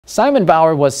Simon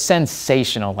Bauer was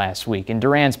sensational last week in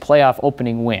Durand's playoff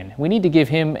opening win. We need to give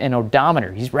him an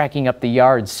odometer. He's racking up the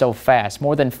yards so fast.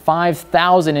 More than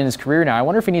 5,000 in his career now. I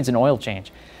wonder if he needs an oil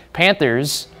change.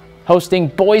 Panthers hosting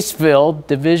Boyceville,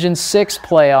 Division 6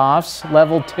 playoffs,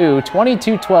 Level 2,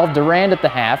 22-12, Durand at the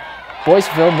half.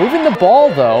 Boyceville moving the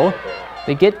ball, though.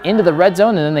 They get into the red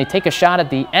zone, and then they take a shot at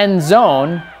the end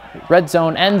zone. Red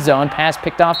zone, end zone. Pass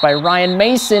picked off by Ryan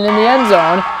Mason in the end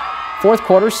zone. Fourth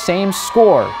quarter, same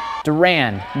score.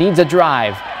 Durand needs a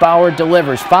drive. Bauer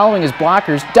delivers, following his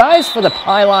blockers, dives for the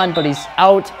pylon, but he's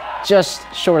out just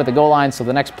short of the goal line, so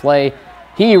the next play,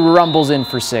 he rumbles in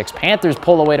for 6. Panthers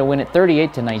pull away to win it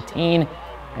 38-19,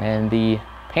 and the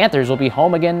Panthers will be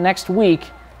home again next week.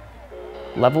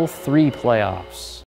 Level 3 playoffs.